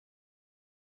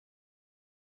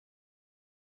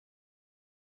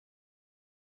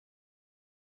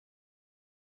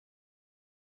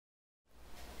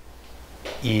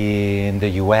in the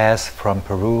US from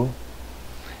Peru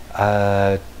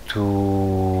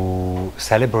to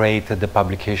celebrate the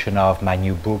publication of my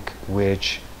new book,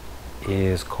 which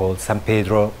is called San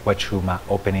Pedro Huachuma,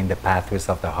 Opening the Pathways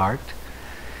of the Heart.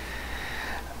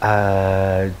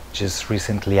 Just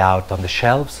recently out on the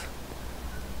shelves.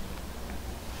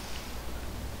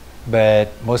 But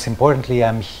most importantly,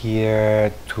 I'm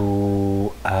here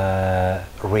to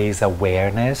raise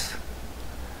awareness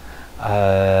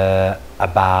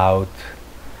about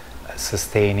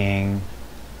sustaining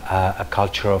a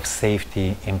culture of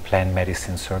safety in plant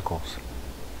medicine circles.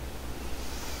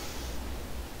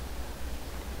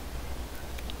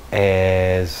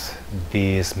 As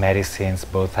these medicines,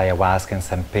 both ayahuasca and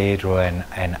San Pedro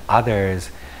and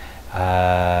others,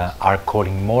 are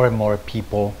calling more and more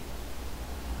people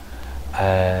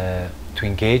to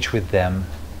engage with them,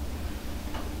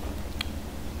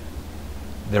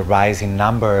 the rising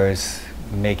numbers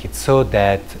make it so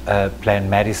that plant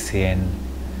medicine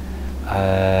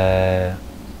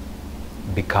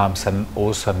becomes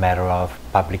also a matter of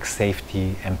public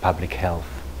safety and public health.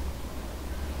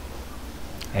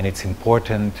 And it's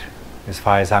important, as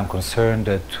far as I'm concerned,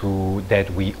 that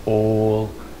we all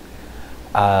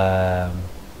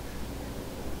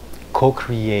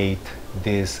co-create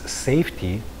this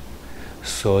safety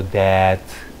so that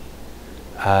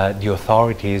the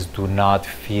authorities do not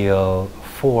feel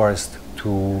forced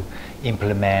to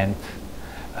implement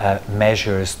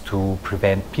measures to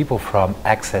prevent people from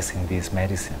accessing these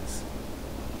medicines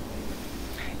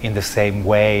in the same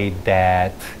way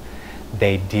that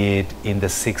they did in the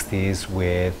 60s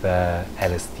with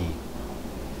LSD.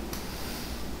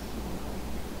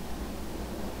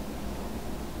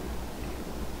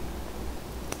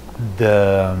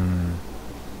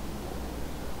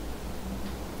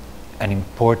 An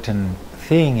important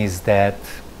thing is that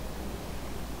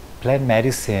plant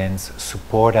medicines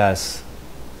support us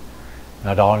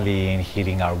not only in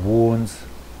healing our wounds,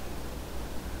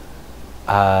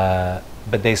 but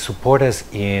they support us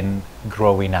in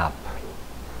growing up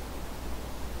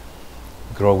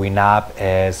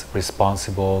as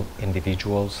responsible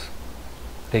individuals,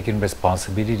 taking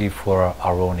responsibility for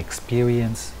our own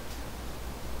experience.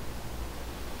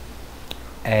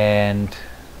 And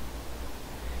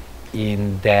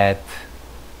in that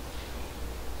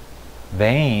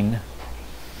vein,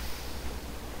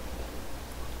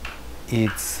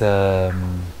 it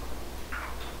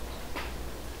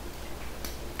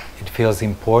feels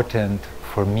important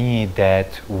for me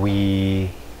that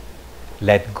we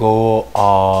let go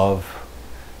of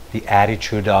the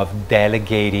attitude of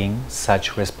delegating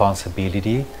such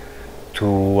responsibility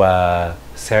to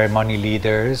ceremony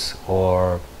leaders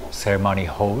or ceremony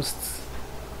hosts,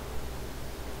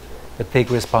 but take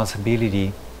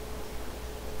responsibility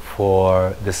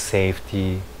for the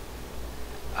safety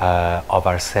of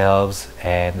ourselves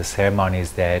and the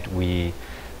ceremonies that we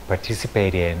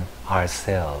participate in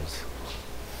ourselves.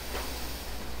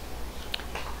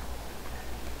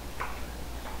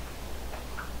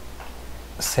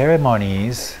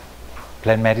 Ceremonies,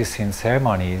 plant medicine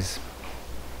ceremonies,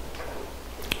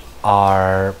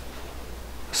 are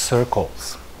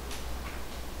circles.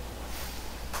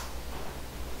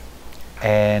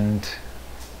 And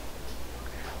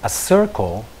a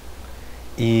circle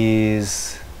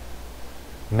is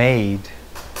made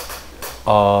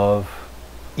of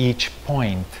each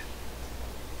point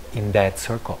in that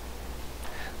circle.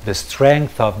 The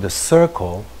strength of the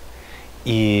circle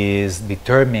is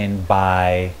determined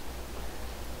by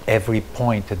every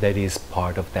point that is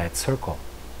part of that circle.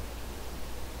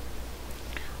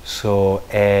 So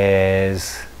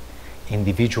as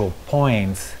individual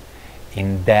points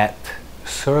in that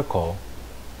circle,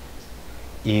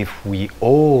 if we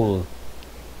all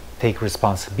take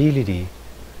responsibility,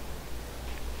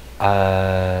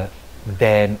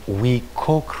 then we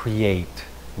co-create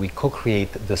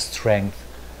the strength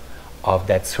of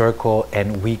that circle,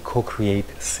 and we co-create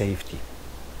safety.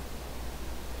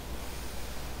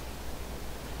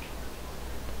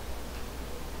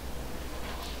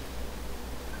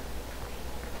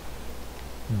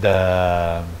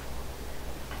 The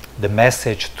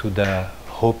message to the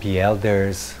Hopi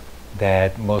elders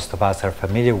that most of us are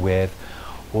familiar with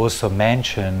also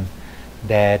mention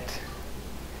that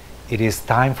it is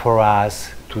time for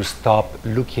us to stop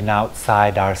looking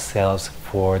outside ourselves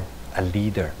for a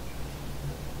leader,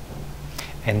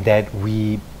 and that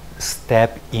we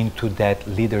step into that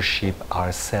leadership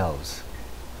ourselves.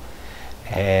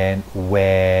 And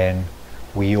when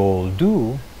we all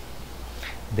do,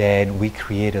 then we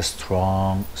create a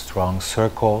strong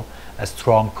circle, a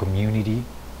strong community,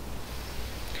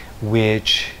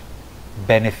 which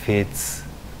benefits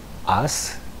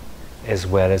us as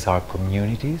well as our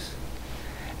communities,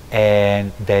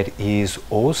 and that is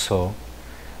also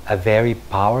a very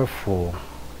powerful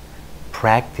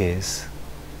practice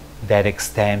that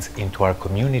extends into our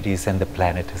communities and the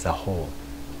planet as a whole.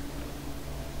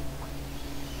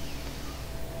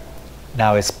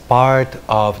 Now, as part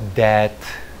of that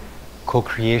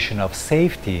co-creation of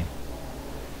safety,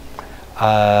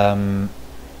 I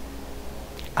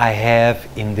have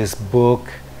in this book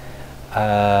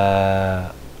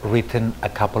written a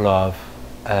couple of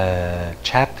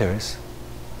chapters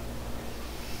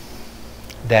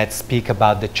that speak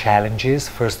about the challenges,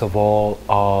 first of all,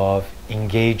 of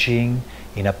engaging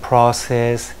in a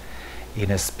process,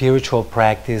 in a spiritual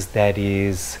practice that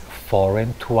is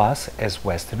foreign to us as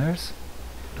Westerners.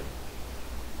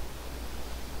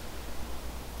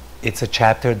 It's a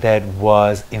chapter that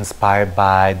was inspired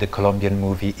by the Colombian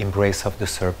movie Embrace of the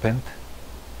Serpent,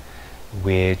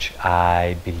 which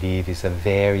I believe is a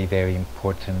very, very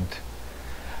important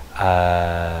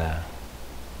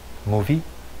movie.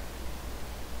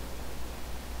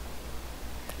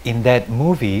 In that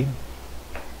movie,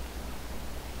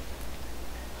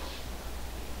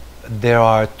 there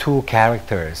are two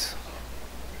characters.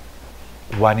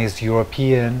 One is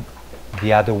European,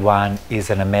 the other one is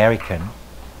an American.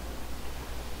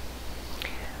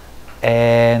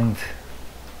 And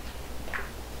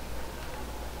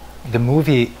the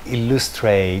movie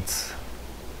illustrates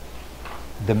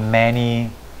the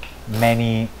many,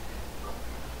 many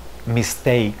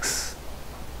mistakes,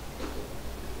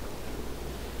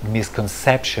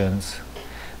 misconceptions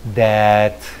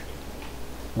that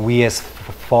we as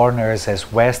foreigners,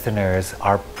 as Westerners,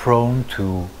 are prone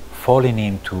to falling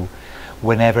into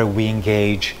whenever we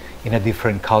engage in a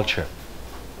different culture.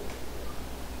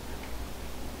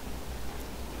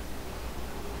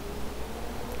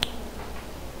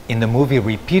 In the movie,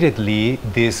 repeatedly,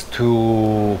 these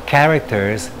two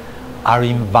characters are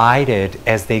invited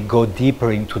as they go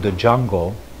deeper into the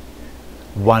jungle,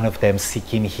 one of them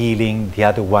seeking healing, the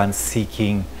other one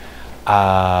seeking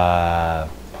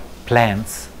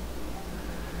plants.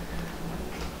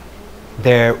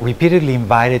 They're repeatedly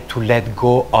invited to let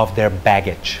go of their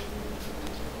baggage.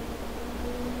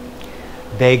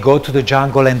 They go to the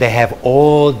jungle and they have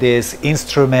all these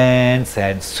instruments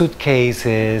and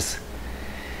suitcases,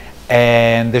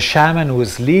 and the shaman who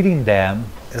is leading them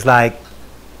is like,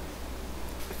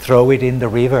 throw it in the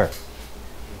river.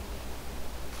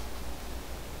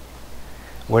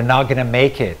 We're not going to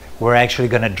make it. We're actually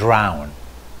going to drown.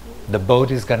 The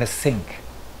boat is going to sink.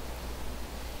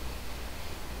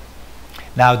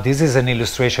 Now, this is an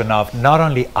illustration of not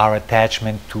only our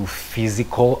attachment to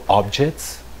physical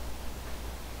objects,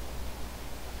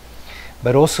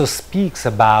 but also speaks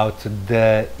about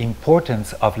the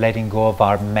importance of letting go of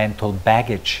our mental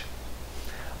baggage,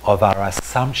 of our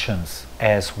assumptions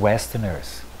as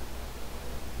Westerners.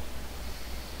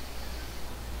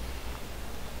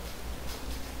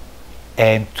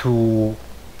 And to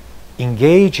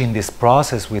engage in this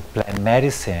process with plant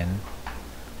medicine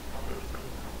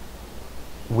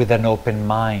with an open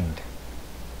mind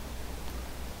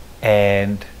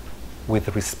and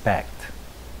with respect.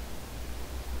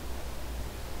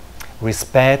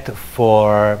 Respect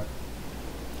for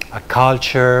a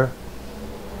culture,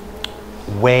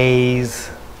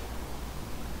 ways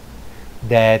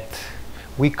that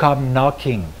we come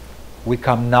knocking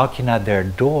at their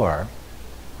door,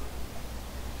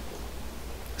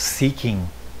 seeking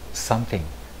something,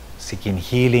 seeking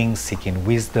healing, seeking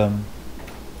wisdom.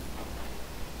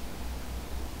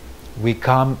 We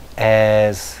come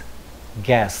as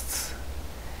guests,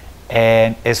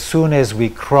 and as soon as we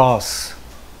cross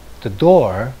the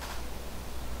door,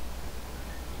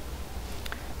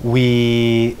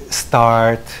 we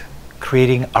start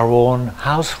creating our own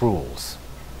house rules.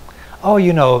 Oh,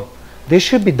 you know, this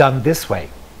should be done this way.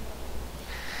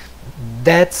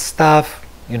 That stuff,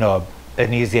 you know,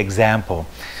 an easy example.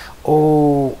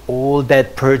 Oh, all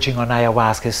that purging on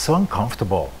ayahuasca is so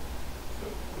uncomfortable.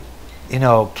 You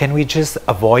know, can we just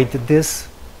avoid this?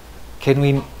 Can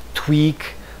we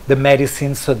tweak the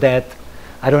medicine so that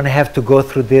I don't have to go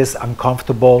through this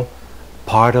uncomfortable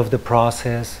part of the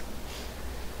process?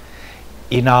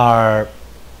 In our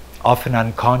often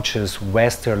unconscious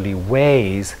Westerly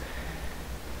ways,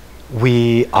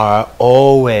 we are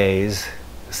always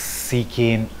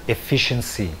seeking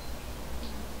efficiency.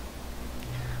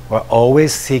 We're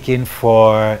always seeking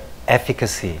for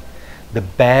efficacy, the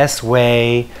best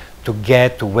way to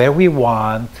get to where we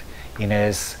want in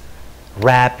as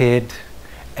rapid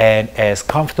and as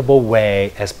comfortable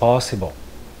way as possible.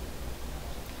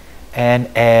 And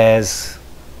as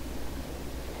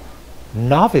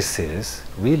novices,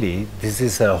 really, this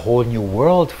is a whole new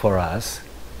world for us.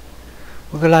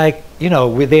 We were like, you know,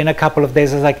 within a couple of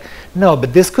days, I was like, no,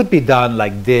 but this could be done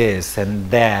like this and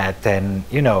that, and,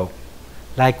 you know,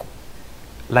 like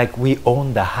we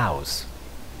own the house,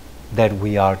 that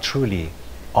we are truly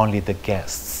only the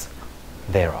guests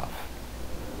thereof.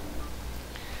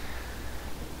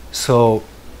 So,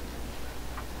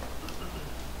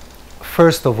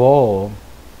 first of all,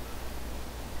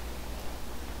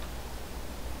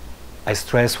 I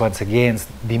stress once again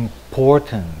the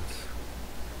importance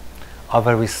of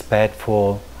a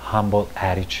respectful, humble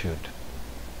attitude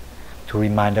to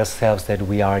remind ourselves that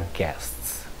we are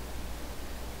guests.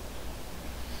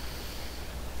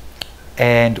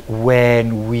 And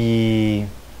when we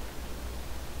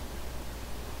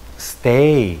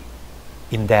stay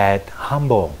in that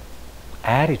humble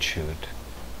attitude,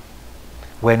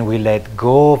 when we let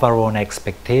go of our own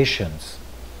expectations,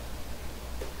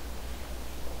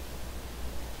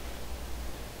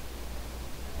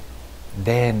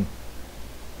 then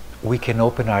we can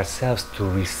open ourselves to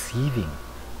receiving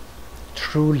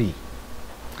truly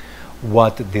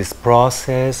what this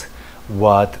process,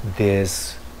 what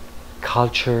this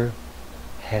culture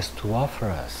has to offer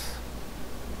us.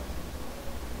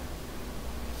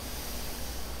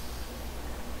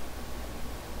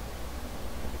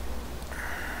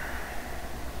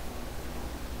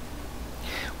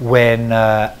 When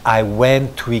I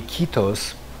went to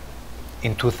Iquitos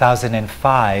in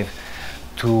 2005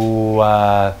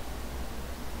 to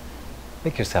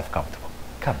make yourself comfortable.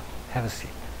 Come, have a seat.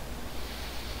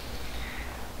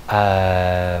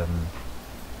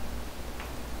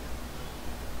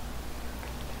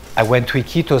 I went to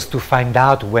Iquitos to find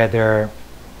out whether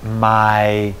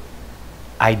my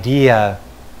idea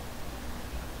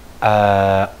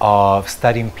of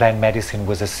studying plant medicine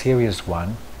was a serious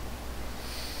one.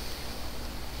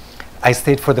 I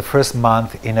stayed for the first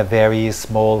month in a very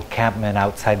small campment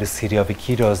outside the city of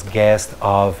Iquitos, guest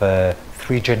of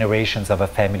 3 generations of a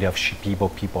family of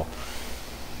Shipibo people.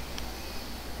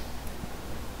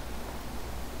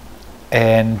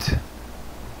 And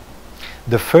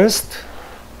the first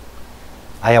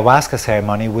ayahuasca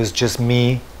ceremony was just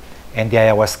me and the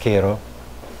ayahuasquero,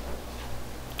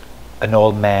 an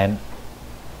old man,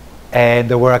 and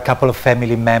there were a couple of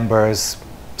family members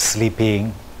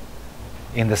sleeping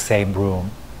in the same room,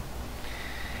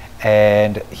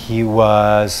 and he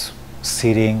was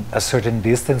sitting a certain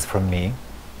distance from me,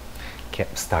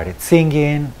 started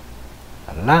singing,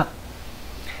 la la la,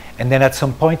 and then at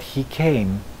some point he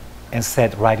came and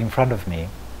sat right in front of me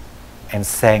and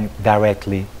sang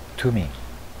directly to me.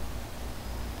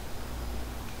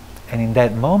 And in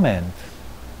that moment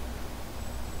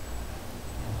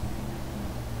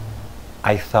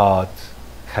I thought,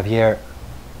 Javier,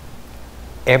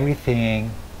 everything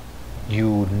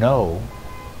you know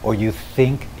or you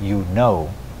think you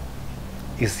know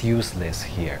is useless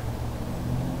here,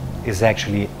 is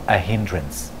actually a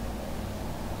hindrance.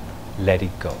 Let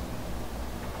it go.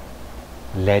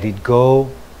 Let it go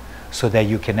so that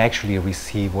you can actually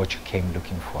receive what you came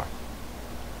looking for.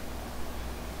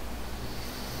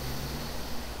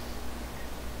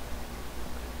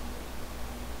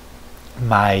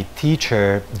 My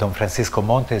teacher, Don Francisco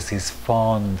Montes, is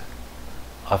fond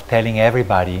of telling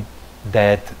everybody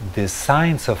that the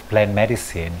science of plant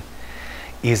medicine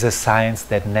is a science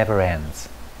that never ends.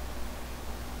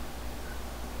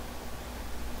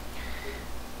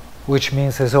 Which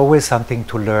means there's always something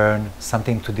to learn,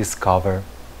 something to discover.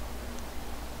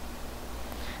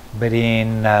 But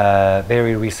in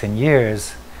very recent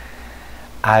years,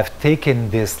 I've taken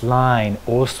this line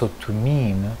also to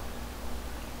mean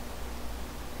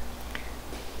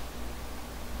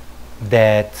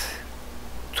that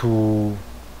to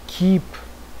keep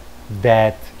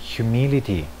that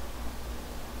humility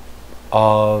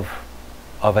of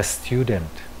a student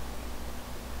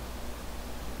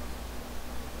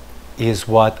is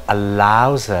what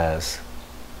allows us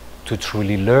to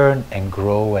truly learn and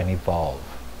grow and evolve.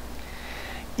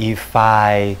 If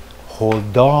I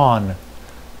hold on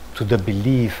to the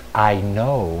belief I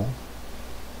know,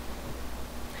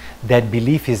 that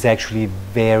belief is actually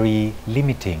very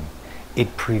limiting.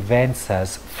 It prevents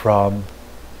us from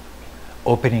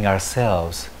opening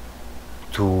ourselves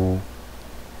to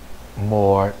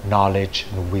more knowledge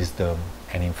and wisdom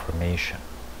and information.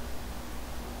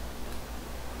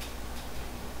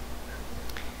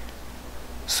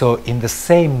 So in the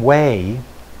same way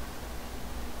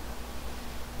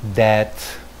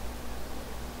that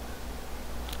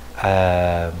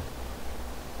I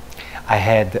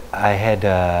had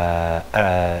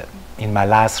in my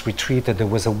last retreat, there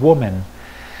was a woman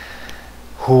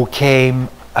who came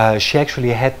she actually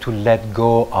had to let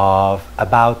go of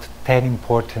about 10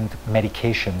 important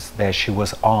medications that she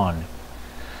was on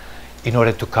in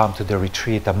order to come to the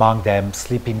retreat, among them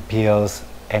sleeping pills,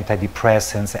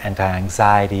 antidepressants,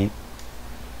 anti-anxiety.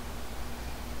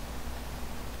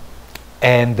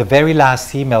 And the very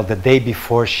last email, the day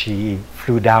before she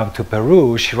flew down to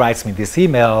Peru, she writes me this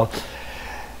email.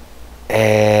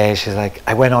 And she's like,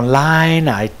 I went online,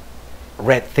 I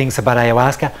read things about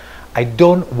ayahuasca. I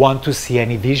don't want to see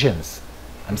any visions.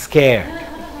 I'm scared.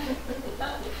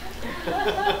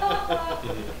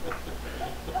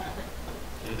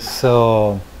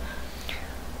 So,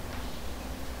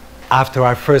 after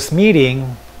our first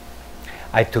meeting,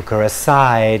 I took her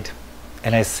aside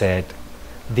and I said,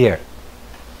 dear,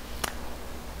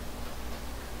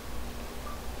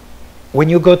 when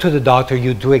you go to the doctor,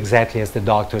 you do exactly as the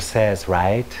doctor says,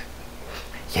 right?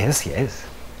 Yes, yes.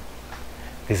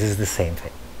 This is the same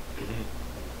thing.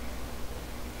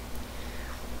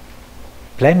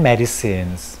 Plant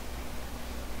medicines,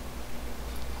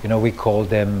 you know, we call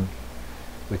them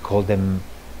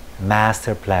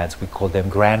master plants, we call them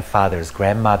grandfathers,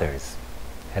 grandmothers.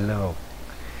 Hello.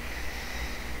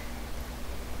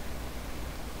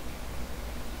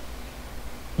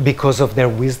 Because of their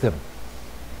wisdom.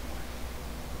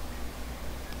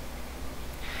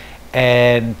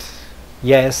 And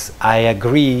yes, I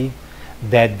agree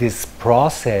that this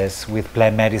process with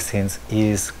plant medicines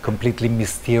is completely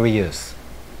mysterious.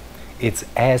 It's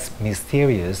as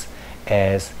mysterious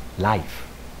as life.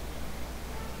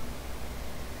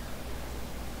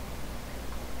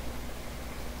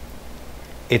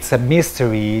 It's a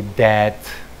mystery that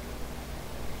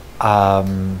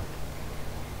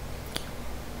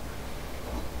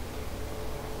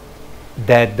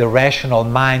that the rational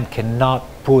mind cannot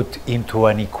put into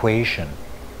an equation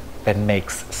that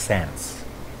makes sense.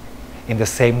 In the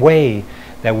same way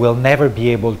that we'll never be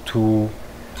able to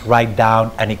write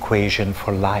down an equation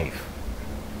for life.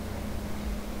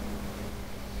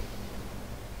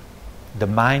 The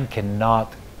mind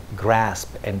cannot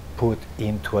grasp and put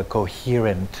into a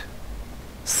coherent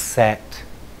set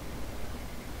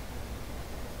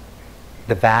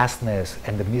the vastness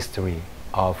and the mystery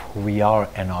of who we are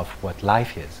and of what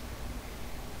life is.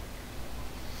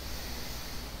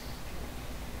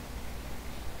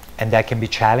 And that can be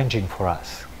challenging for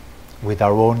us with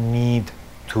our own need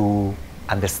to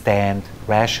understand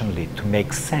rationally, to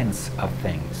make sense of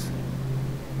things.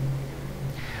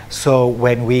 So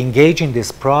when we engage in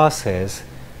this process,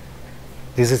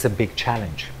 this is a big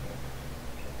challenge.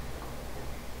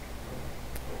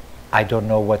 I don't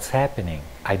know what's happening.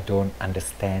 I don't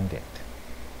understand it.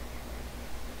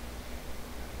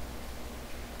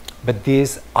 But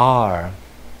these are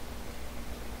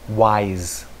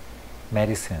wise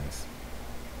medicines.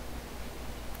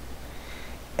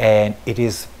 And it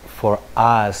is for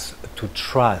us to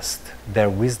trust their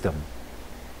wisdom,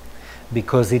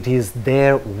 because it is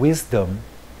their wisdom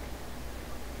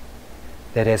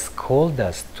that has called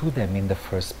us to them in the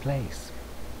first place.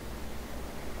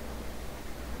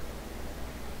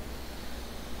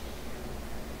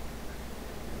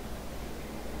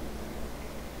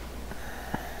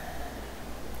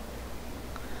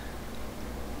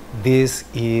 This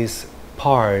is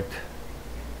part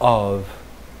of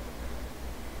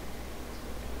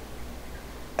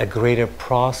a greater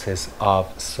process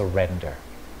of surrender.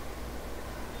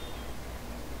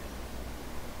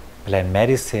 Plant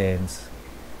medicines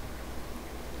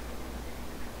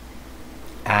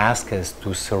ask us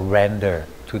to surrender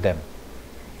to them,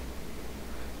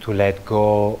 to let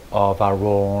go of our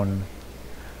own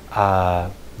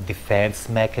defense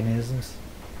mechanisms,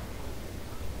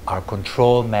 our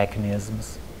control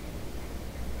mechanisms,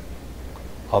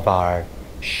 of our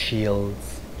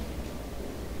shields,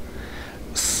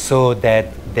 so that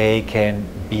they can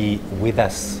be with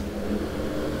us.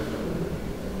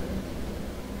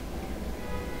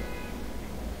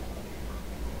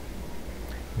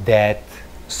 That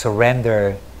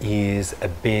surrender is a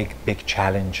big, big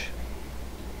challenge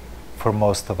for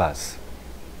most of us.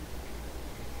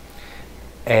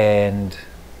 And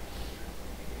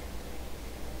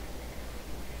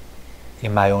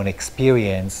in my own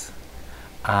experience,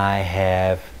 I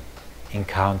have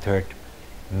encountered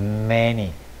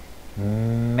many,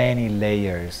 many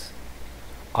layers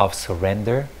of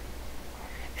surrender,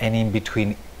 and in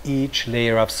between each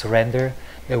layer of surrender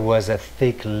there was a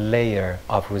thick layer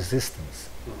of resistance.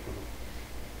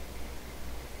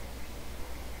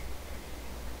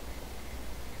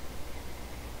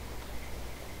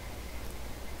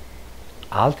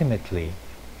 Ultimately,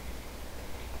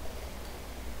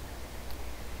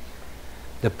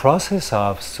 the process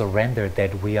of surrender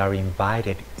that we are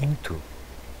invited into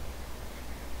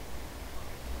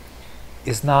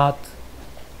is not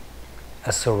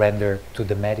a surrender to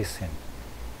the medicine.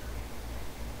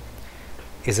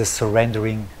 Is a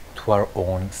surrendering to our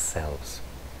own selves.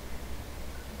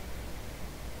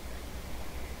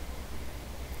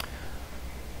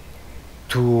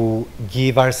 To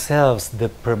give ourselves the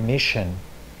permission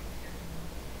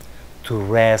to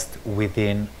rest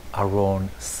within our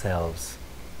own selves,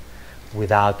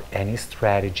 without any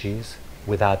strategies,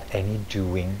 without any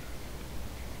doing,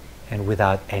 and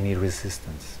without any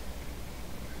resistance.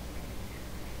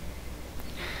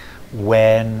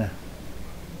 When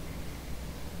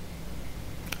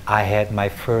I had my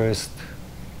first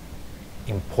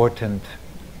important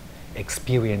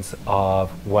experience of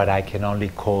what I can only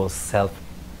call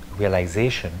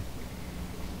self-realization,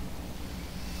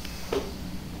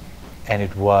 and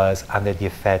it was under the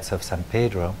effects of San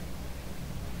Pedro,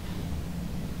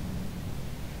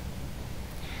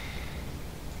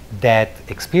 that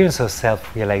experience of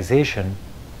self-realization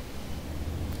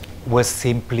was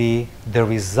simply the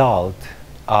result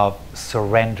of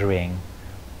surrendering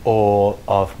all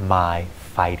of my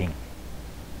fighting.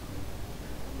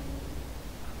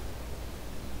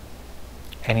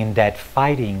 And in that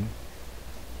fighting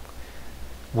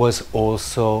was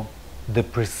also the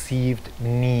perceived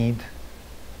need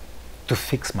to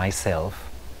fix myself,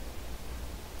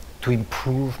 to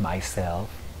improve myself,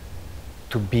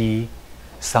 to be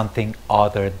something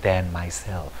other than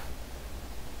myself.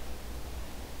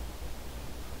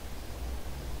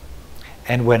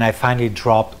 And when I finally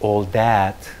dropped all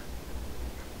that,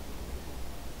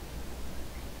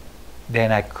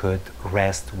 then I could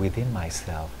rest within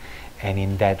myself. And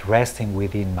in that resting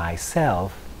within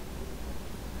myself,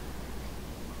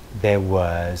 there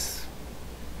was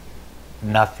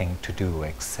nothing to do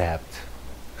except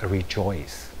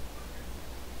rejoice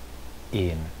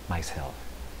in myself.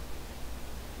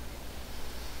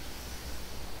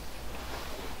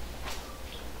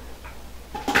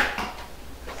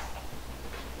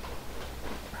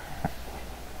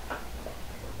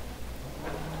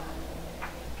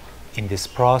 In this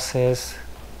process,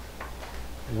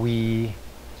 we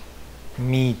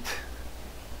meet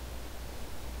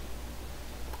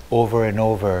over and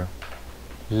over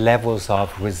levels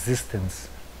of resistance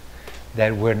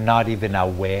that we're not even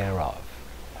aware of.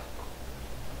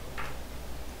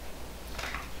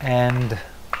 And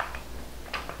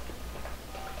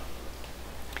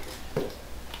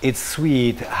it's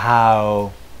sweet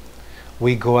how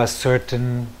we go a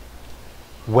certain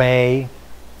way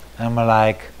and we're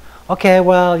like, okay,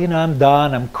 well, you know, I'm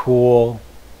done, I'm cool,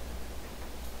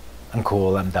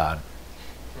 I'm done.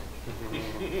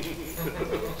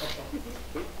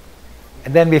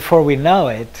 And then before we know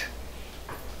it,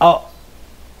 oh,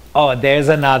 there's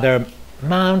another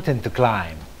mountain to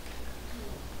climb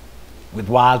with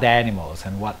wild animals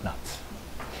and whatnot.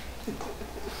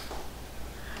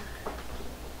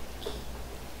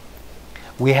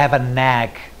 We have a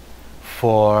knack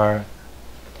for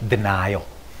denial.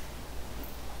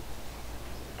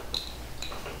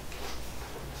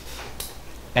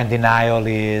 And denial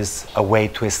is a way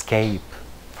to escape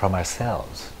from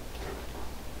ourselves.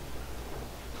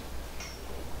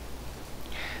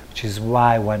 Which is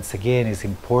why, once again, it's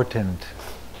important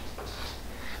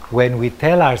when we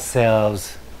tell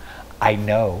ourselves, I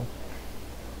know,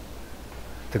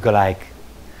 to go like,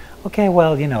 okay,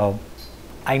 well, you know,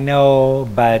 I know,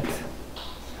 but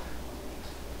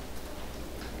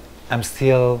I'm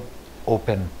still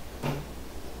open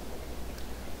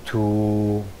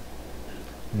to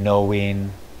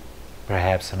knowing,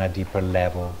 perhaps on a deeper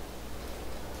level,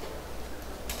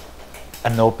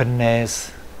 an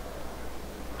openness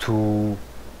to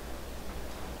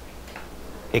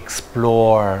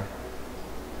explore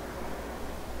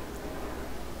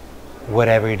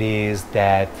whatever it is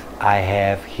that I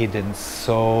have hidden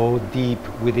so deep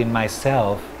within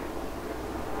myself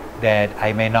that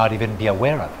I may not even be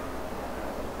aware of.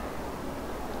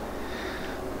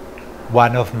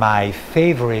 One of my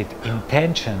favorite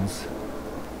intentions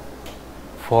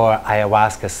for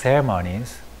ayahuasca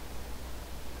ceremonies,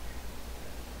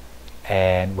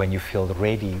 and when you feel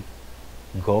ready,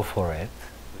 go for it,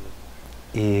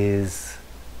 is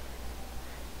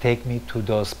take me to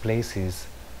those places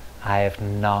I have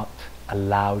not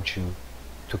allowed you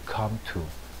to come to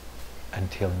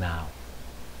until now.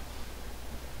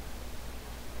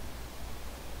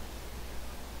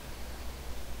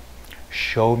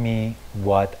 Show me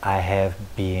what I have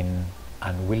been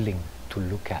unwilling to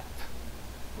look at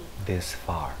this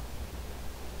far.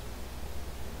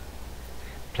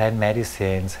 Plant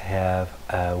medicines have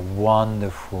a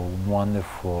wonderful,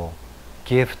 wonderful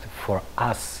gift for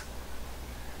us,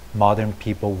 modern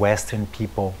people, Western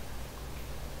people,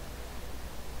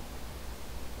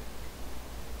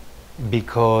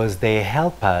 because they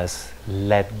help us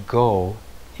let go,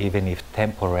 even if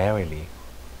temporarily,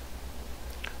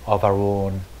 of our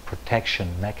own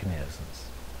protection mechanisms.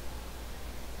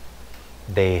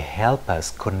 They help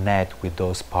us connect with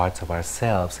those parts of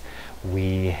ourselves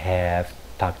we have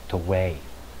tucked away.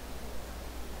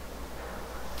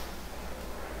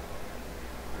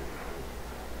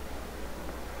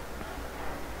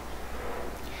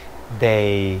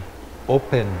 They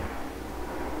open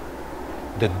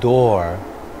the door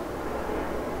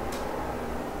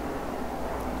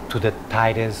to the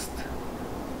tightest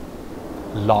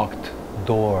locked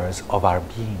doors of our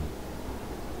being.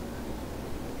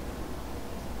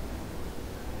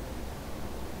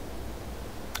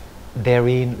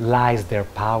 Therein lies their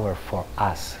power for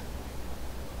us.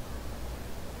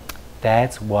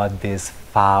 That's what these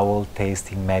foul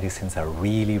tasting medicines are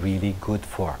really, really good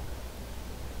for.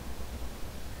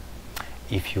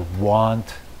 If you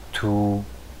want to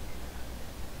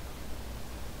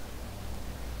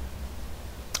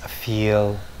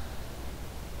feel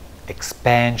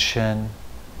expansion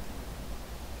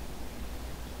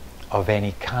of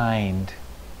any kind,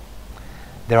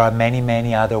 there are many,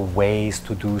 many other ways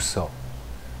to do so.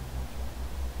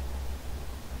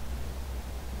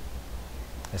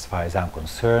 As far as I'm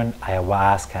concerned,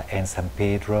 Ayahuasca and San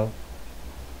Pedro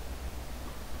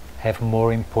have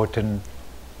more important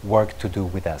work to do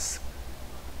with us.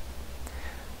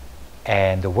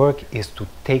 And the work is to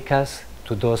take us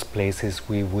to those places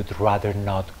we would rather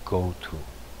not go to.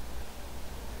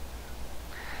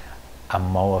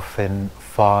 I'm often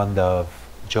fond of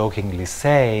jokingly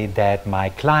say that my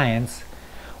clients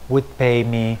would pay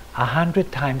me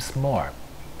 100 times more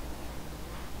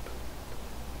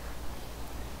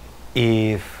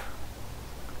if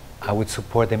I would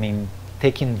support them in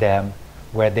taking them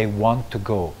where they want to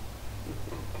go,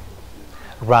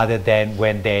 rather than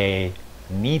when they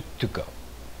need to go.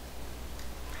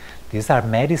 These are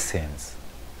medicines.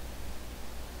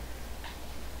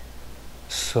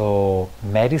 So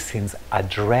medicines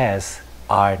address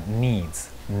our needs,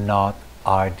 not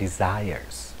our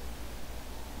desires.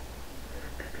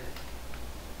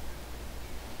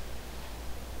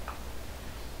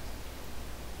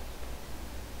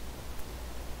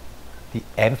 The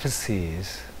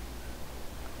emphasis,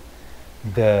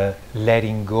 the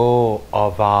letting go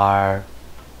of our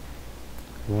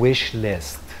wish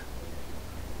list,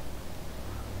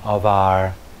 of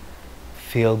our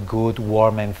feel good,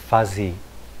 warm and fuzzy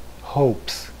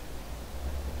hopes,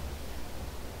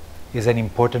 is an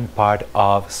important part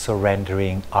of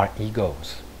surrendering our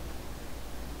egos,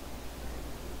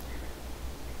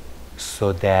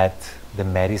 so that the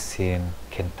medicine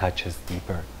can touch us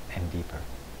deeper and deeper.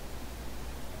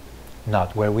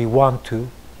 Not where we want to,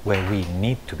 where we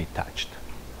need to be touched.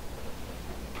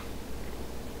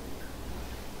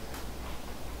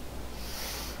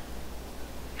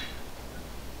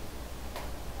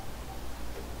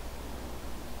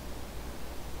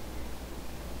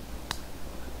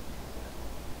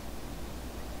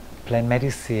 Plant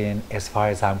medicine, as far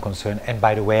as I'm concerned, and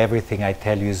by the way, everything I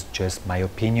tell you is just my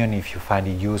opinion. If you find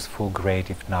it useful, great.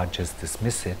 If not, just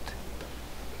dismiss it.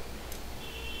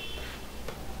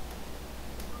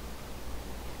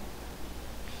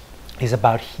 Is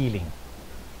about healing.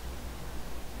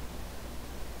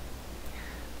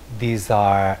 These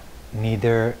are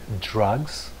neither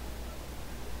drugs,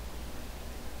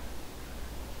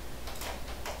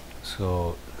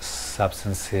 so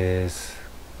substances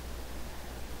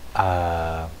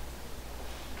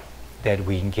that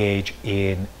we engage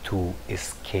in to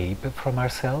escape from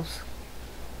ourselves.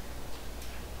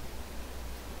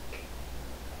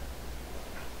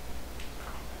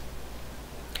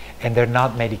 And they're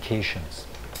not medications.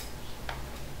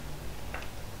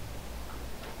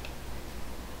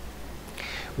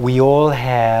 We all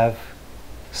have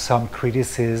some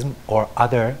criticism or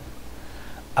other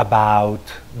about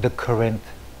the current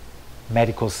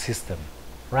medical system,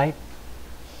 right?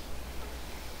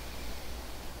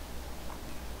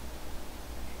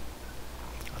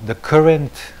 The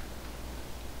current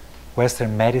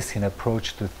Western medicine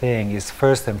approach to things is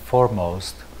first and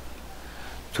foremost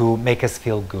to make us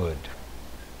feel good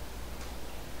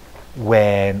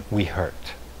when we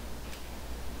hurt.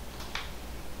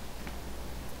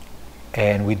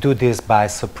 And we do this by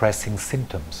suppressing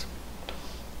symptoms,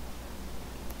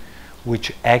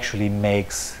 which actually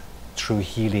makes true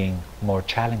healing more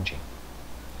challenging,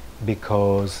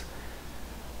 because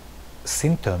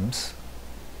symptoms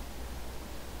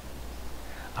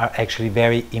are actually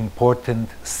very important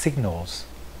signals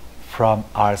from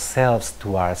ourselves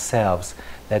to ourselves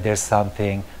that there's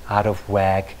something out of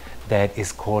whack that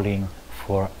is calling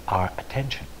for our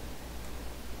attention.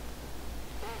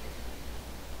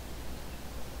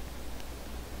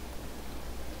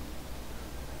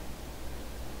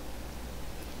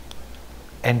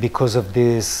 And because of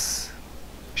this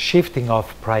shifting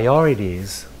of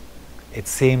priorities, it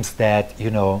seems that,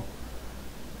 you know,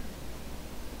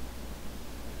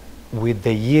 with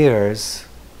the years,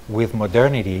 with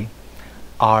modernity,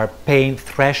 our pain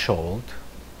threshold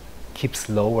keeps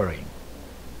lowering.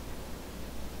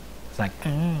 It's like,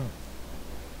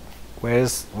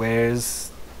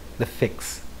 where's the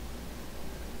fix?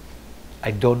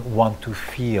 I don't want to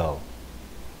feel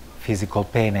physical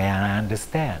pain, and I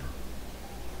understand.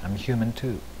 I'm human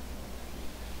too.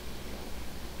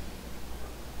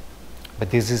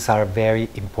 But these are very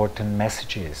important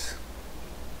messages.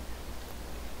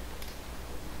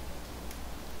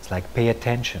 It's like, pay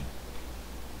attention.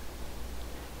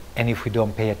 And if we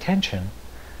don't pay attention,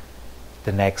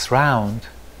 the next round,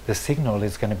 the signal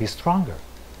is going to be stronger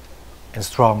and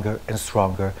stronger and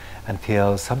stronger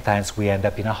until sometimes we end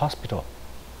up in a hospital.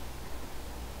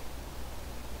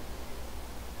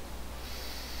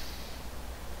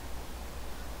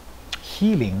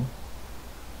 Healing,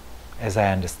 as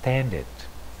I understand it,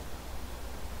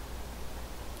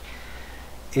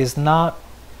 is not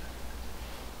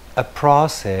a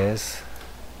process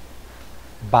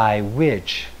by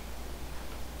which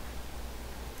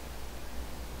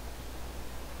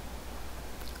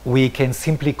we can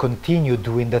simply continue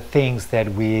doing the things that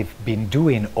we've been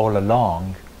doing all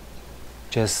along,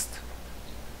 just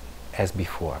as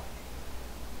before.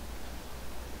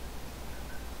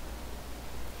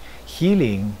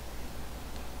 Healing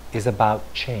is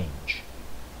about change.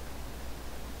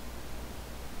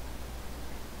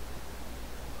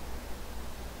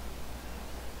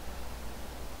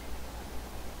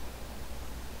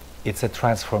 It's a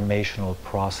transformational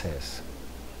process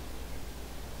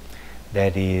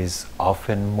that is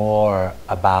often more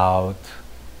about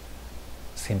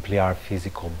simply our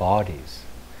physical bodies.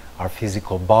 Our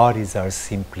physical bodies are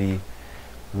simply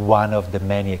one of the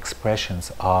many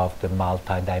expressions of the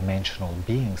multidimensional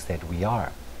beings that we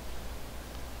are.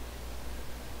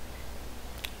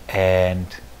 And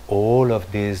all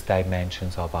of these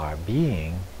dimensions of our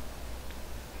being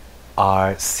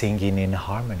are singing in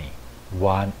harmony.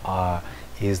 One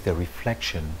is the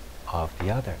reflection of the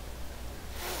other.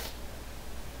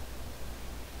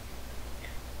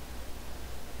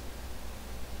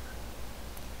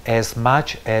 As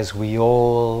much as we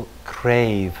all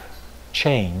crave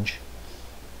change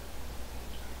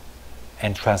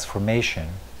and transformation,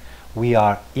 we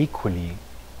are equally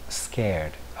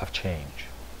scared of change.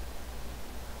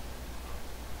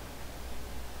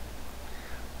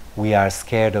 We are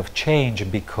scared of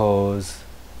change because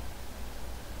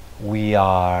we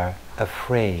are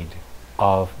afraid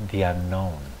of the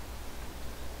unknown.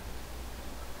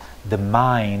 The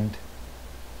mind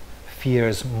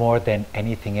fears more than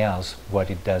anything else what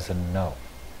it doesn't know,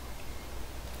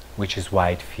 which is why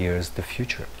it fears the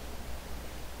future,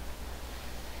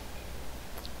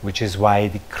 which is why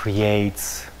it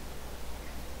creates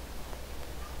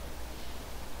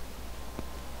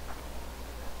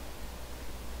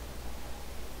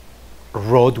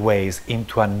roadways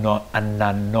into an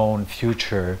unknown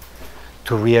future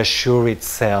to reassure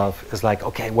itself. It's like,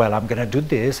 okay, well, I'm going to do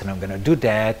this and I'm going to do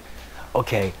that.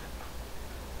 Okay,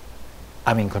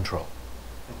 I'm in control.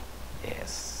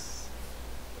 Yes.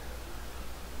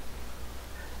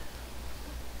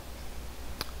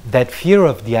 That fear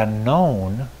of the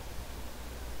unknown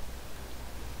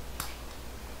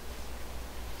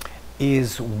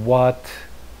is what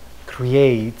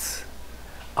creates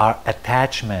our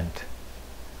attachment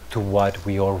to what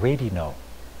we already know.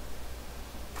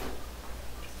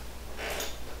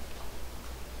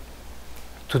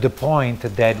 To the point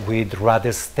that we'd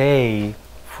rather stay,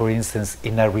 for instance,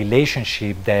 in a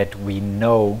relationship that we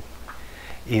know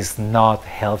is not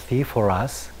healthy for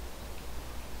us,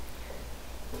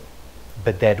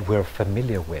 but that we're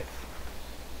familiar with.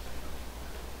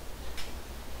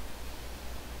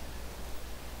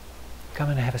 Come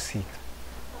and have a seat.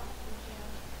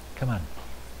 Come on.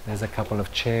 There's a couple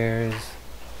of chairs.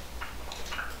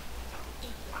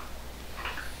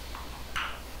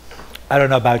 I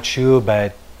don't know about you,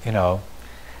 but you know,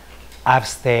 I've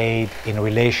stayed in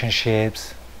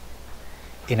relationships,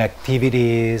 in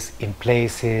activities, in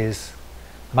places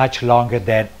much longer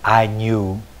than I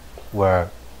knew were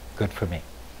good for me.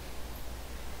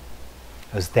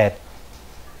 It was that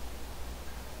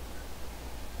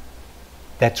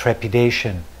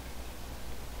trepidation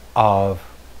of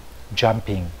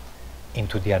jumping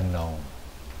into the unknown.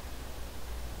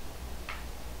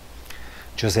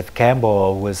 Joseph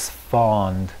Campbell was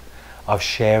fond of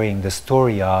sharing the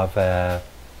story of a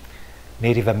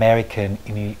Native American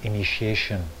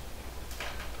initiation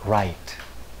rite,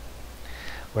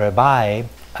 whereby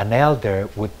an elder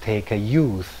would take a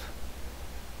youth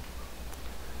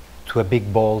to a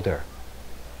big boulder.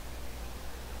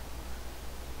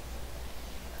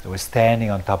 They were standing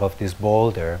on top of this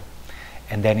boulder,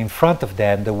 and then in front of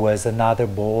them there was another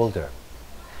boulder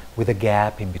with a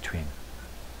gap in between.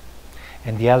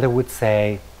 And the elder would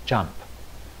say, "Jump."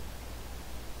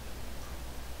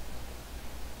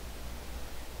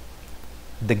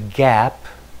 The gap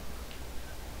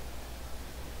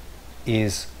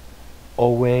is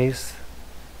always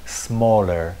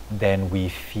smaller than we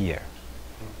fear.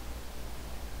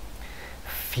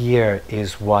 Fear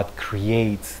is what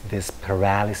creates this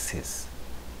paralysis.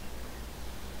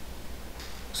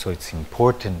 So it's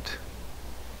important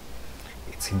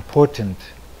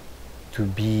to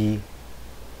be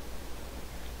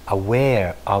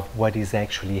aware of what is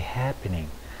actually happening,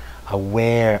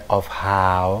 aware of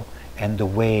how and the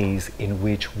ways in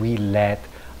which we let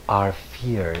our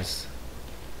fears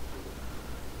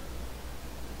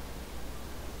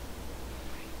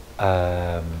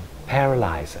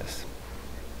paralyze us.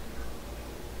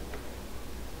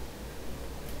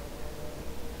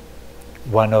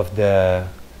 One of the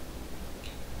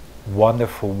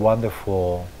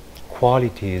wonderful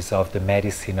qualities of the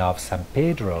medicine of San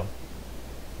Pedro,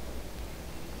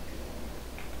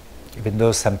 even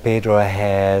though San Pedro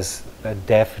has a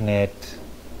definite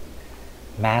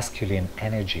masculine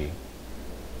energy,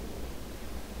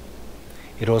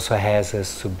 it also has a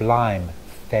sublime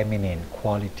feminine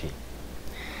quality,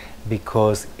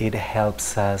 because it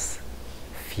helps us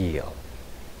feel.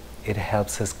 It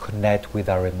helps us connect with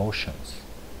our emotions.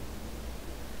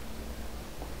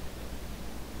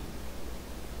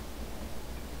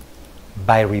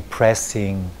 By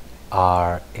repressing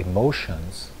our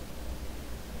emotions,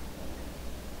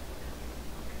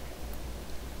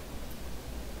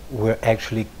 we're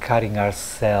actually cutting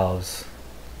ourselves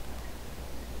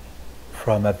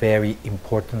from a very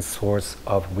important source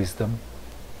of wisdom,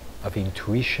 of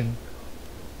intuition.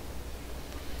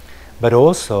 But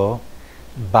also,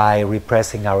 by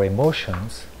repressing our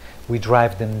emotions, we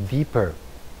drive them deeper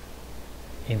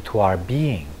into our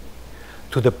being,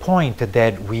 to the point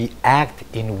that we act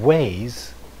in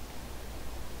ways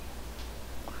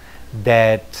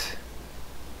that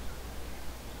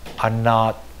are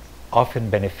not often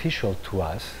beneficial to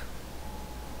us,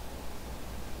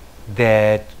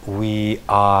 that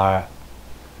are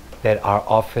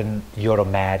often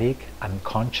automatic,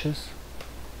 unconscious,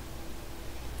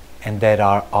 and that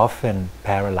are often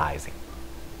paralyzing.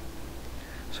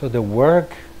 So the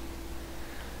work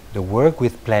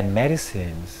with plant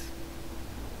medicines,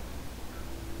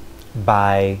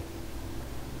 by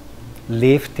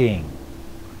lifting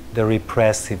the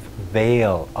repressive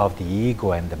veil of the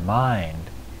ego and the mind,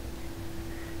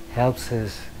 helps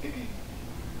us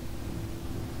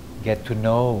get to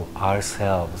know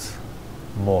ourselves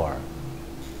more.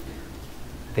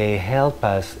 They help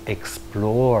us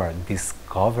explore,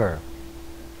 discover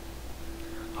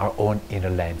our own inner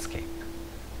landscape.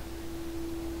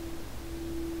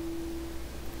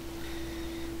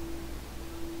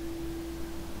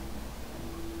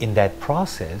 In that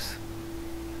process,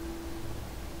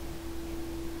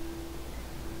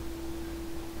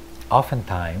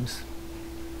 oftentimes,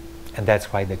 and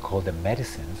that's why they call them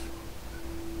medicines,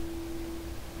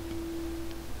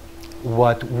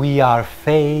 what we are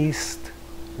faced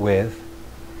with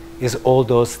is all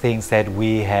those things that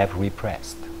we have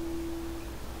repressed.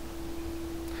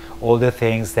 All the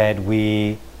things that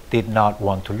we did not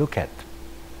want to look at.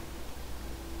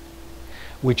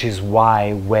 Which is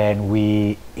why when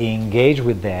we engage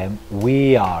with them,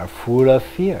 we are full of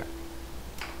fear.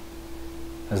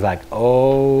 It's like,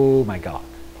 oh my God.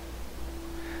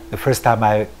 The first time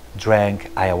I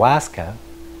drank ayahuasca,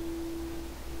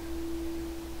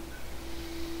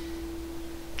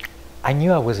 I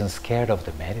knew I wasn't scared of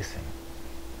the medicine.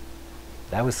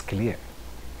 That was clear.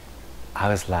 I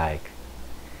was like,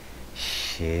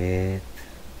 shit.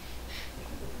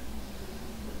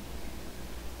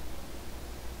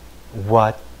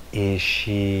 What is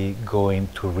she going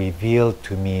to reveal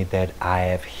to me that I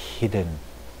have hidden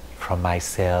from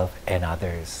myself and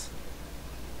others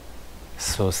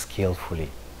so skillfully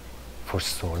for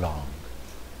so long?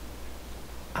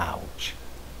 Ouch.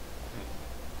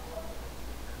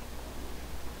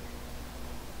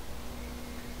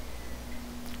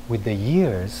 With the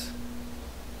years,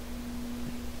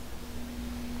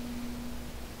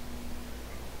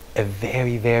 a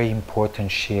very, very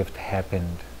important shift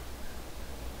happened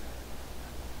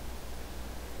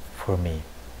for me.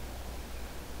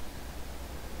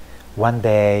 One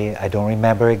day, I don't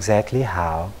remember exactly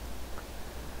how,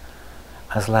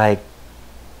 I was like,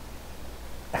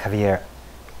 Javier,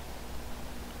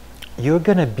 you're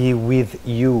gonna be with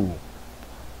you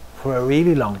for a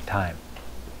really long time.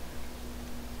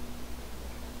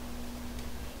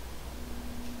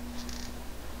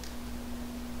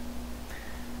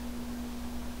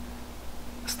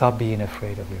 Stop being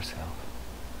afraid of yourself.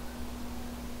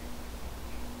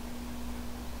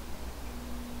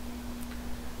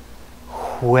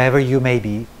 Whoever you may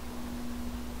be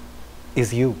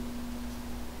is you.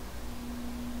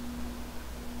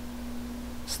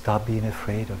 Stop being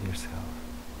afraid of yourself.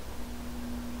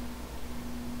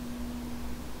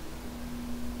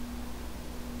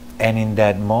 And in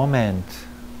that moment,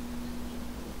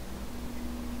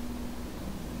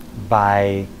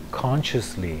 by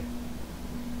consciously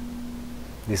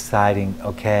deciding,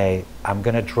 okay, I'm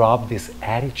going to drop this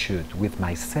attitude with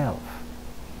myself.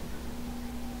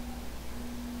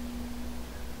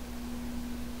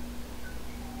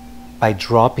 By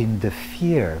dropping the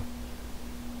fear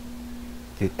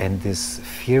and this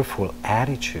fearful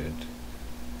attitude,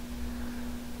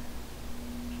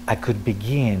 I could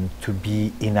begin to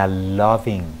be in a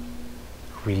loving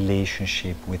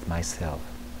relationship with myself.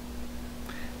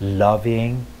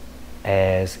 Loving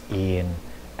as in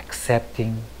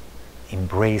accepting,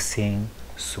 embracing,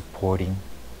 supporting.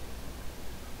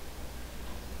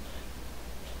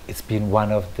 It's been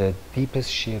one of the deepest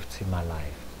shifts in my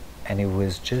life, and it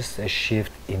was just a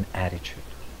shift in attitude.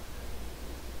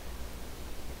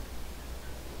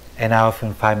 And I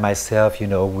often find myself,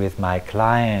 with my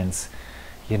clients,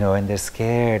 and they're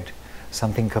scared,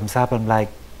 something comes up, I'm like,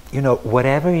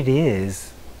 whatever it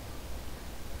is,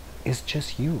 it's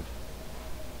just you.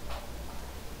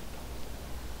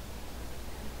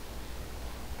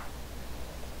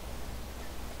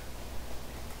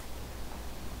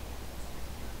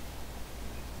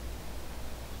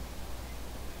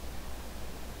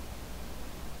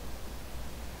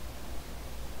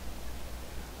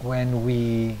 When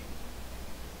we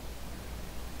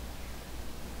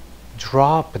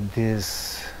drop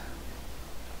this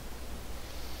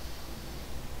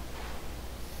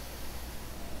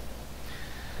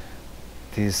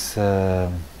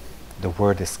the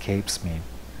word escapes me,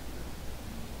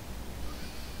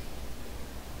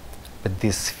 but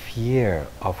this fear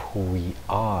of who we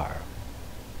are,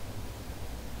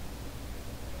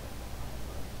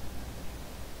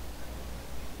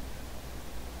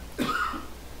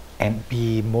 and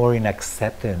be more in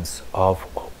acceptance of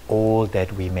all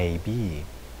that we may be,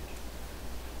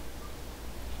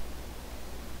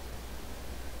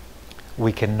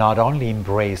 we can not only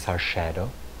embrace our shadow,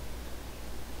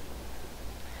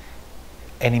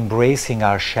 and embracing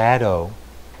our shadow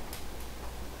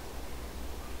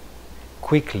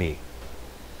quickly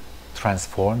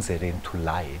transforms it into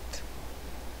light.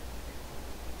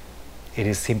 It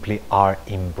is simply our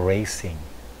embracing,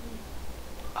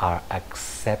 our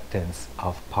acceptance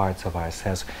of parts of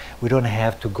ourselves. We don't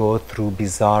have to go through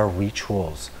bizarre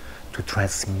rituals to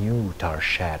transmute our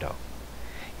shadow.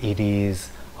 It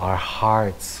is our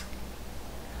hearts,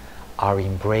 our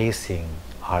embracing,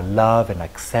 our love and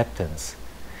acceptance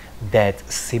that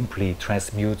simply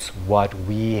transmutes what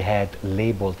we had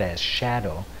labeled as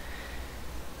shadow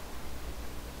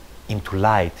into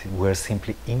light. We're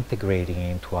simply integrating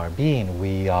into our being.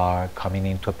 We are coming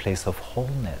into a place of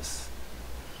wholeness.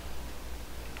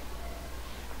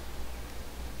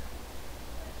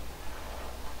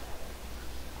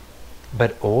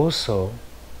 But also,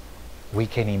 we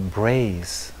can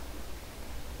embrace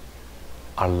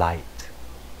our light,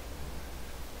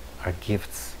 our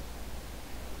gifts.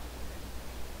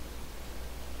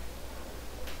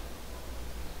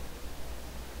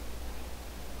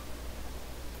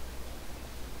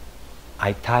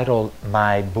 I titled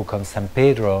my book on San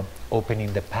Pedro,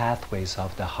 Opening the Pathways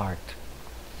of the Heart.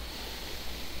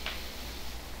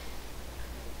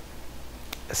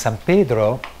 San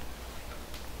Pedro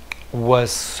was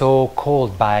so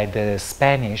called by the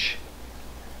Spanish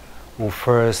who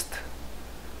first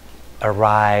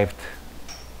arrived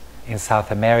in South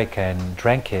America and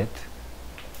drank it,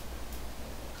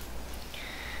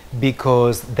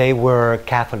 because they were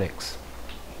Catholics.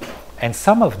 And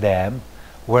some of them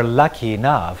were lucky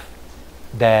enough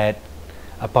that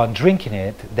upon drinking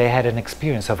it, they had an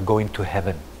experience of going to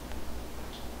heaven.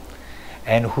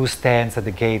 And who stands at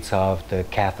the gates of the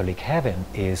Catholic heaven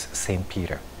is Saint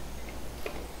Peter.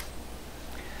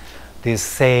 This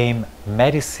same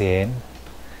medicine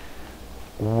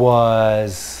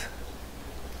was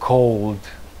called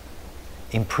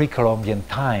in pre-Columbian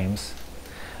times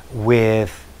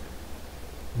with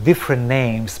different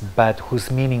names, but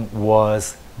whose meaning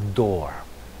was door.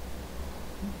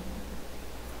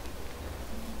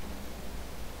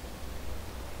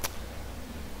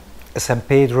 San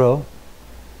Pedro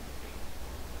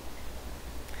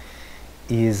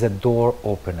is a door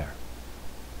opener.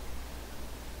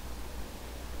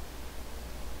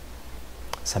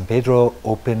 San Pedro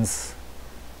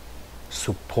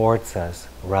supports us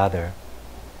rather,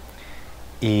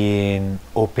 in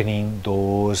opening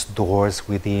those doors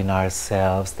within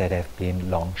ourselves that have been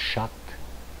long shut.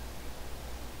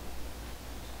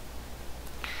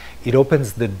 It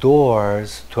opens the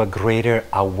doors to a greater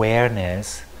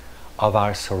awareness of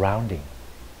our surrounding,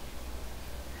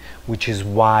 which is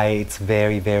why it's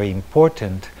very, very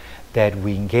important that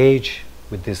we engage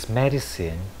with this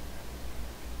medicine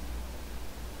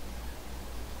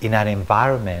in an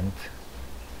environment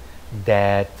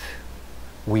that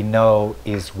we know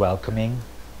is welcoming,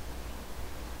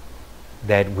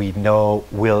 that we know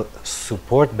will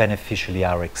support beneficially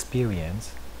our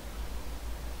experience.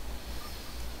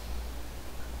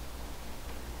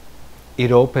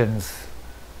 It opens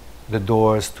the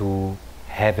doors to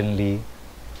heavenly,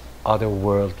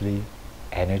 otherworldly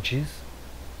energies.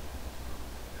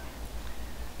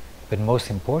 But most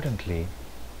importantly,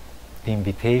 the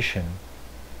invitation,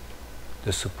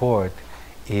 the support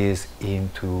is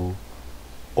into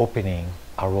opening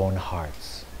our own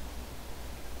hearts.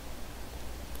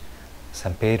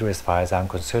 San Pedro, as far as I'm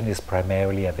concerned, is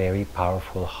primarily a very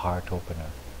powerful heart opener.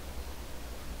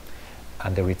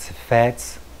 Under its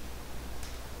effects,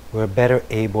 we're better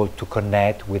able to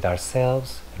connect with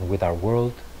ourselves and with our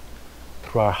world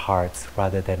through our hearts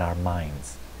rather than our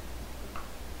minds.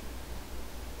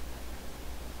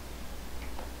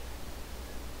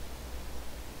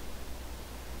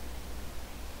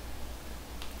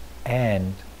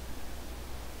 And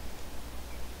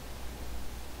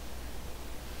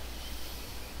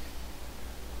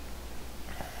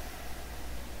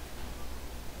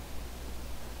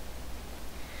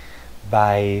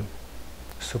by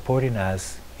supporting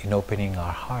us in opening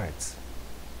our hearts,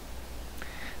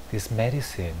 this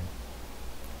medicine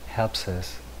helps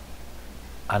us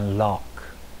unlock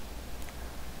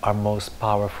our most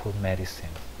powerful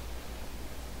medicine,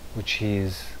 which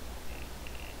is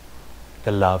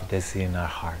the love that's in our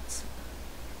hearts.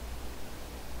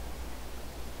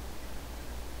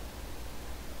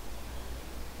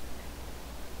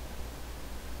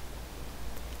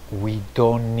 We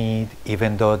don't need,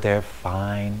 even though they're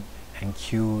fine and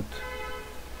cute,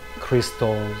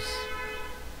 crystals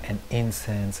and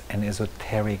incense and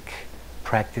esoteric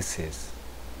practices.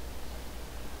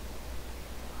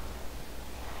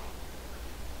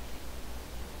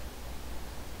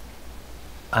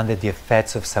 Under the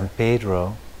effects of San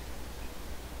Pedro,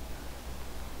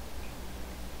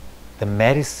 the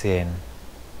medicine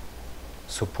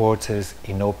supports us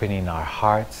in opening our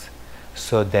hearts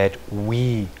so that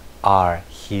we are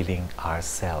healing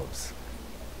ourselves.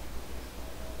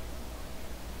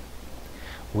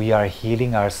 We are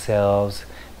healing ourselves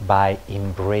by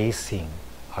embracing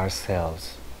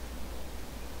ourselves.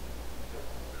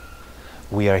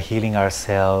 We are healing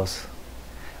ourselves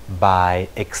by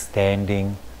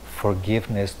extending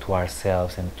forgiveness to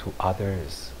ourselves and to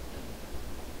others.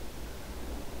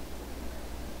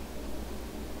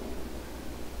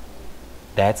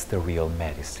 That's the real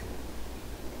medicine.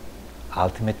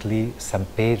 Ultimately, San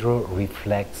Pedro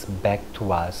reflects back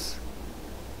to us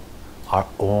our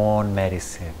own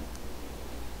medicine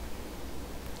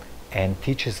and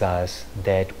teaches us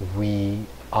that we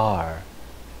are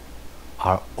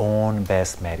our own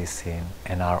best medicine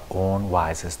and our own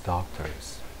wisest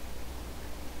doctors.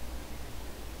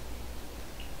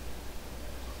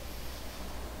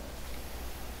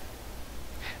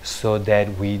 So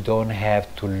that we don't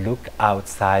have to look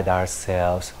outside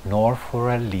ourselves, nor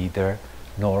for a leader,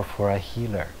 nor for a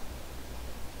healer.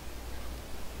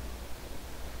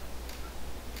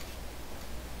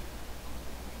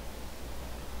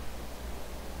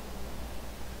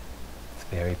 It's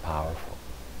very powerful.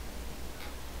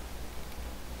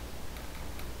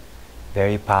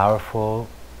 Very powerful,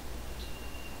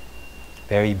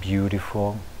 very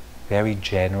beautiful, very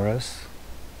generous.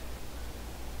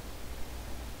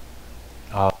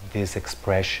 Of this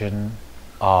expression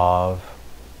of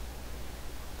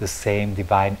the same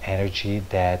divine energy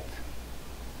that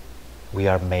we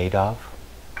are made of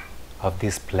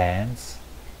these plants,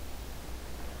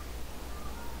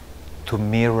 to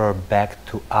mirror back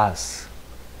to us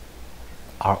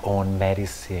our own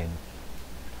medicine,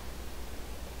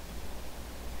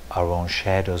 our own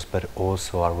shadows, but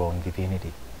also our own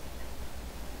divinity.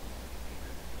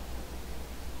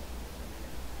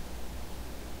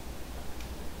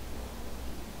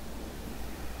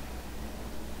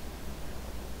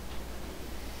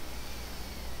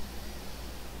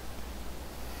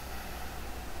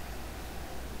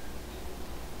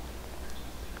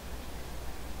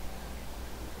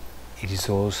 it is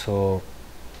also,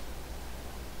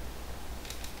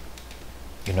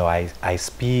 you know, I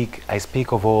speak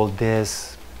of all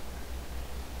this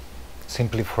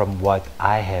simply from what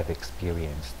I have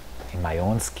experienced in my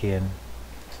own skin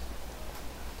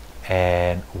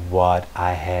and what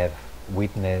I have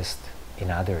witnessed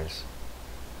in others.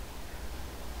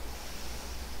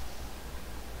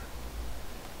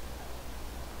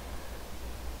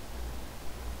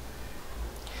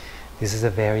 This is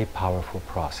a very powerful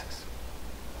process.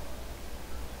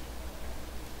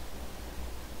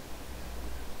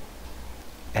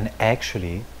 And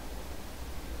actually,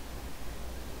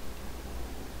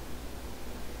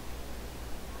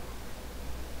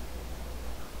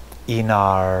 in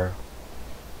our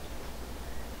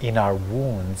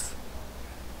wounds,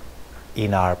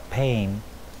 in our pain,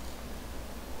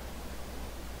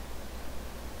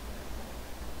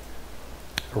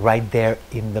 right there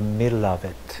in the middle of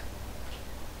it,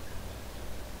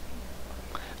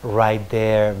 right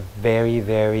there, very,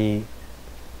 very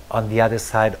on the other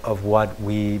side of what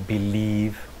we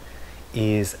believe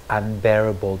is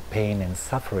unbearable pain and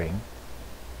suffering,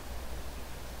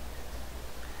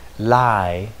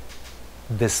 lie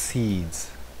the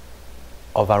seeds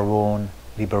of our own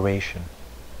liberation.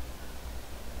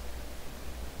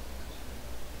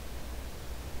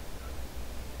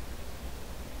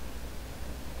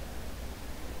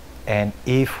 And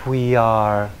if we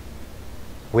are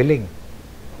willing,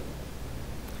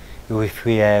 if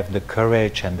we have the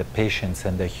courage and the patience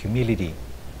and the humility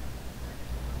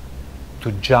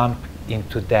to jump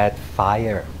into that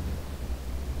fire,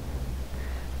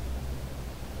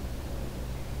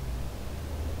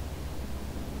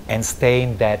 and stay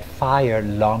in that fire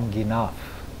long enough,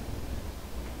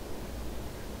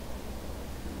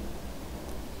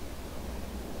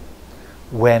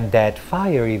 when that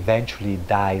fire eventually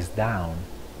dies down,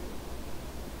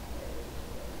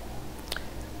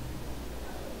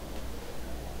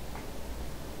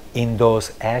 in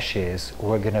those ashes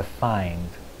we're going to find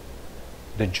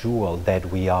the jewel that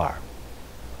we are,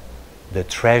 the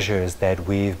treasures that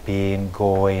we've been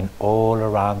going all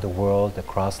around the world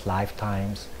across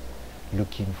lifetimes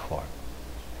looking for.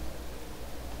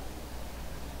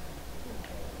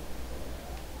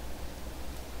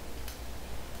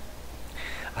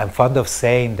 I'm fond of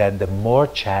saying that the more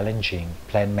challenging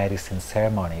plant medicine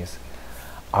ceremonies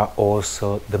are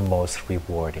also the most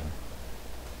rewarding.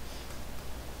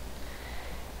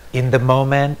 In the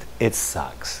moment, it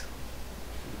sucks.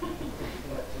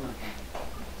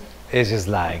 It's just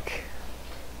like,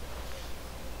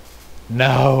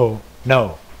 no.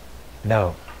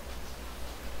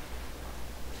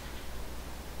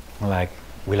 Like,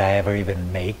 will I ever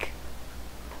even make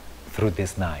through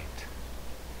this night?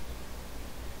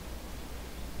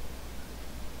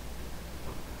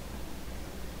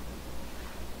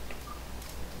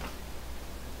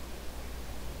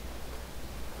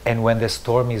 And when the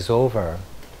storm is over,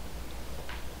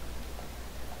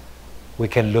 we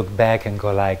can look back and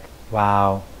go like,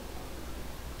 wow,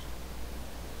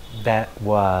 that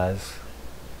was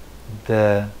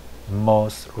the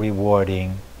most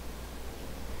rewarding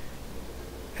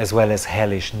as well as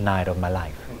hellish night of my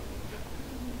life.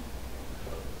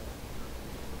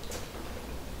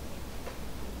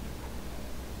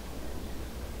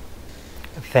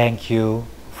 Thank you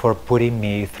for putting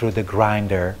me through the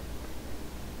grinder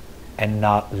and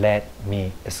not let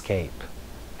me escape,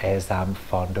 as I'm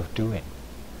fond of doing.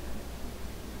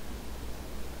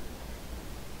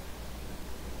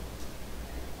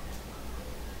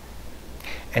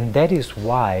 And that is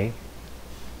why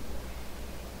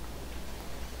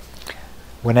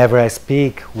whenever I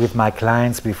speak with my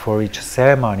clients before each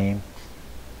ceremony,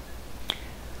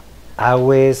 I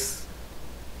always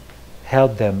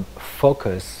help them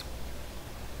focus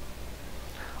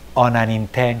on an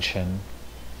intention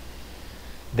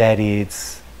that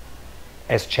is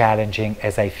as challenging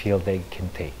as I feel they can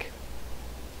take.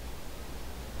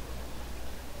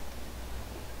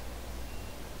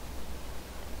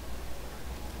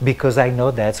 Because I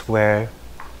know that's where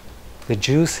the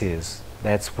juice is,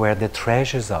 that's where the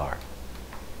treasures are.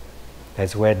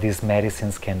 That's where these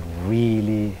medicines can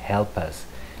really help us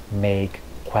make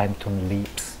quantum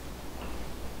leaps.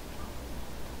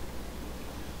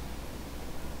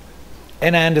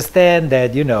 And I understand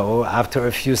that, you know, after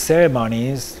a few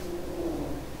ceremonies,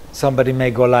 somebody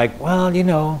may go like, well, you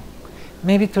know,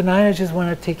 maybe tonight I just want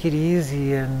to take it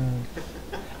easy. And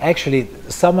actually,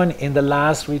 someone in the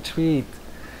last retreat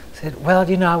said, well,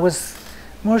 you know, I was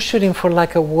more shooting for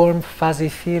like a warm, fuzzy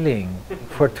feeling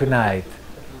for tonight.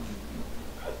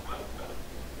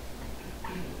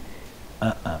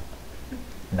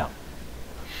 No.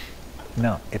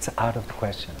 No, it's out of the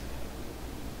question.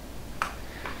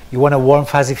 You want a warm,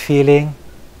 fuzzy feeling?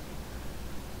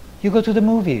 You go to the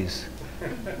movies.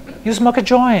 You smoke a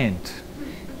joint.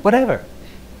 Whatever.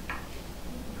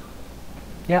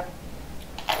 Yeah.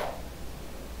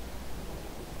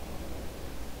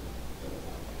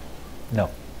 No.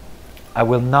 I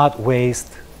will not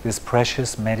waste this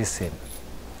precious medicine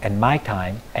and my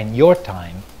time and your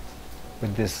time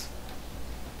with this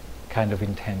kind of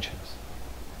intentions.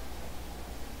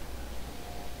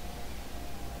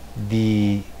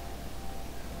 The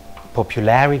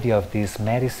popularity of these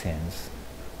medicines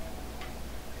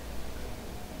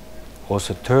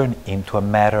also turn into a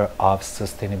matter of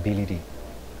sustainability.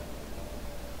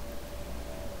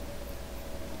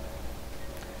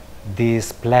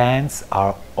 These plants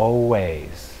are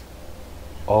always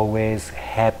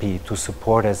happy to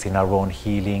support us in our own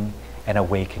healing and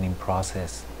awakening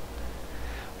process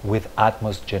with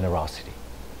utmost generosity,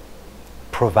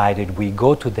 provided we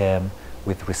go to them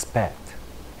with respect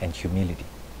and humility,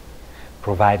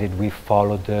 provided we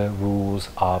follow the rules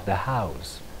of the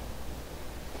house.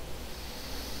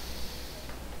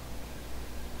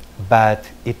 But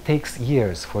it takes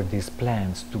years for these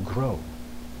plants to grow,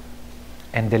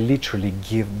 and they literally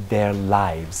give their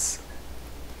lives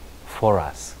for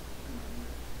us.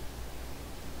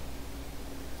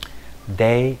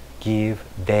 They give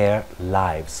their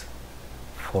lives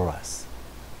for us.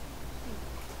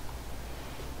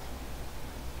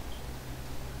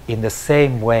 In the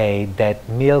same way that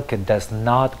milk does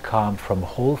not come from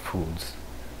Whole Foods,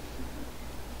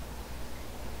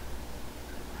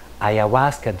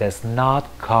 ayahuasca does not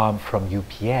come from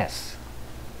UPS.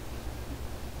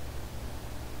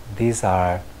 These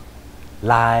are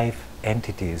live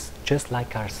entities just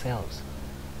like ourselves.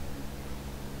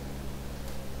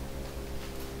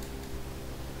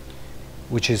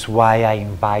 Which is why I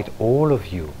invite all of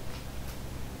you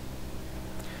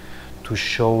to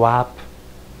show up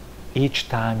each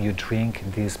time you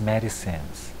drink these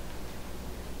medicines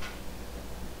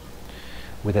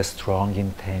with a strong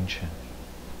intention,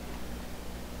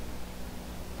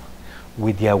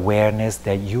 with the awareness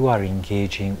that you are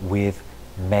engaging with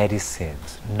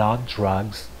medicines, not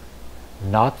drugs,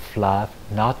 not fluff,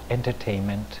 not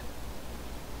entertainment,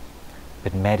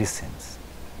 but medicines.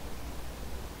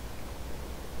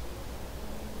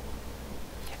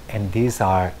 And these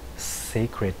are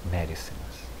sacred medicines.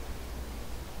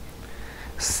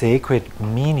 Sacred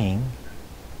meaning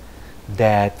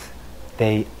that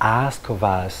they ask of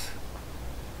us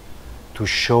to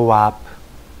show up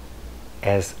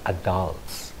as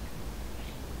adults.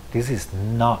 This is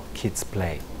not kids'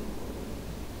 play.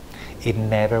 It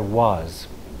never was,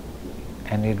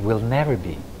 and it will never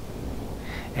be.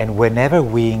 And whenever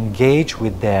we engage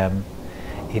with them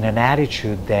in an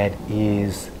attitude that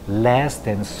is less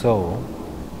than so,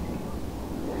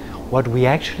 what we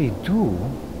actually do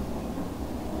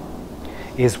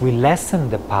is we lessen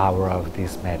the power of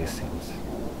these medicines.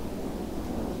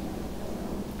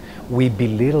 We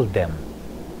belittle them.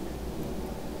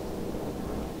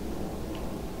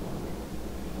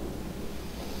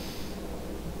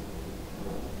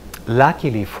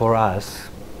 Luckily for us,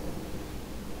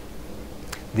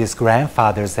 these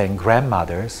grandfathers and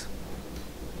grandmothers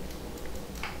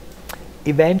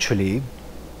eventually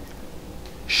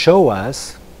show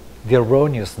us the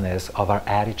erroneousness of our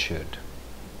attitude,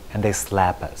 and they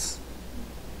slap us,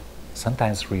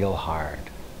 sometimes real hard,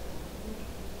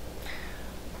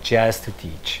 just to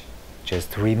teach,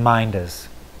 just to remind us,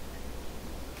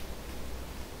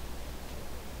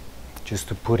 just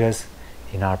to put us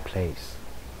in our place.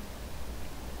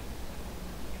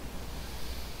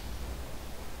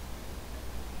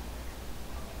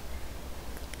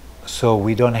 So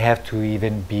we don't have to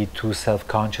even be too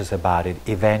self-conscious about it.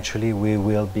 Eventually we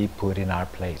will be put in our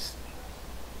place.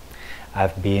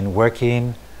 I've been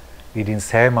working, leading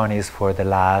ceremonies for the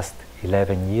last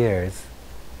 11 years.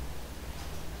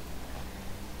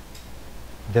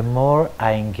 The more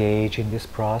I engage in this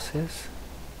process,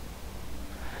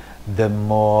 the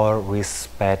more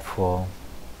respectful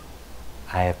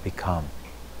I have become.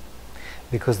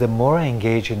 Because the more I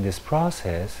engage in this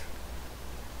process,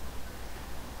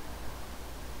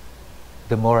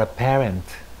 the more apparent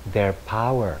their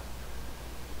power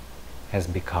has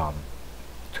become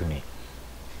to me.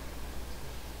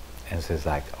 And so it's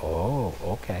like, oh,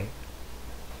 okay,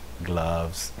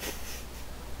 gloves.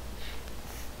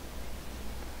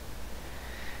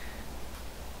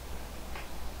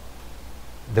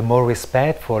 The more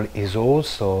respectful is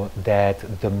also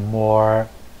that the more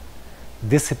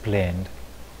disciplined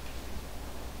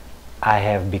I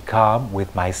have become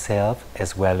with myself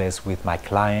as well as with my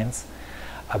clients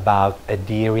about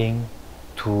adhering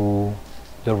to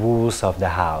the rules of the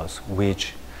house,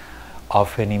 which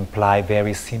often imply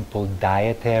very simple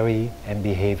dietary and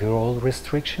behavioral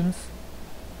restrictions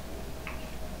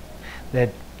that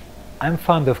I'm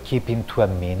fond of keeping to a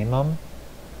minimum,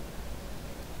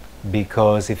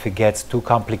 because if it gets too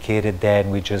complicated,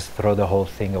 then we just throw the whole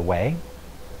thing away.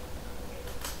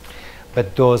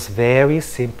 But those very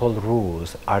simple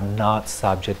rules are not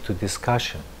subject to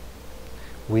discussion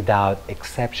without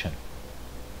exception.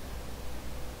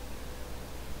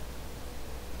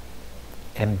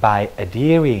 And by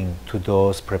adhering to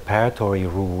those preparatory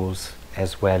rules,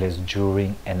 as well as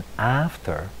during and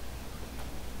after,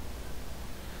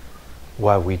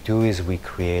 what we do is we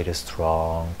create a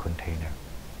strong container.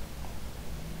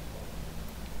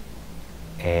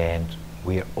 And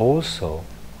we're also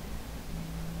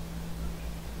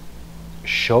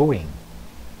showing,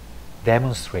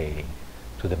 demonstrating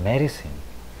to the medicine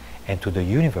and to the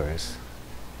universe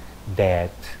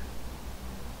that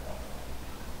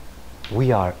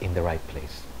we are in the right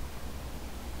place,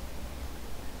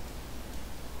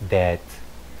 that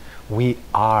we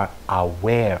are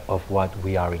aware of what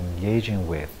we are engaging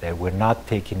with, that we're not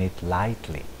taking it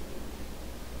lightly.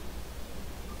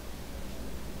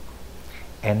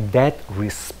 And that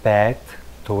respect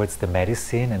towards the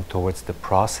medicine and towards the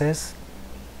process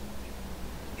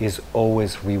is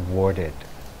always rewarded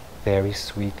very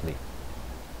sweetly.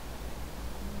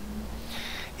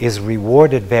 Is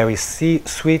rewarded very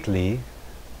sweetly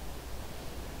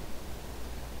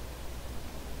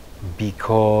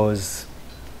because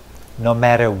no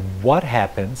matter what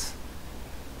happens,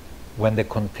 when the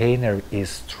container is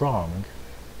strong,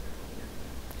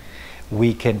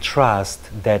 we can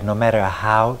trust that no matter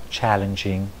how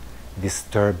challenging,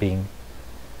 disturbing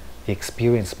the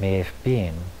experience may have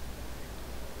been,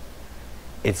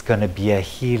 it's going to be a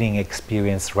healing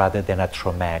experience rather than a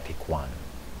traumatic one.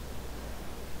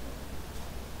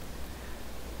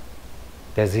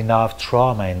 There's enough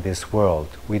trauma in this world.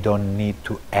 We don't need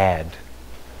to add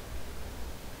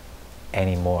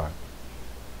any more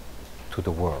to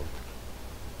the world.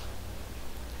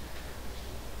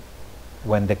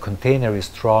 When the container is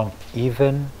strong,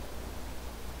 even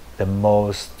the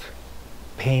most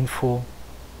painful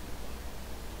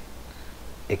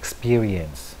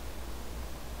experience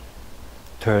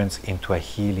turns into a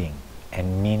healing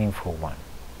and meaningful one.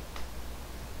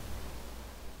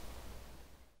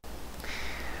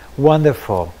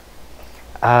 Wonderful.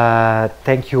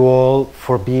 Thank you all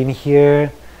for being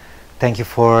here. Thank you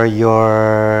for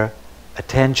your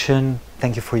attention.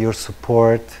 Thank you for your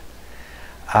support.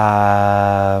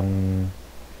 And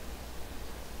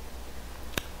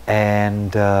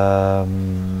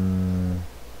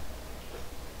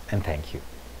thank you.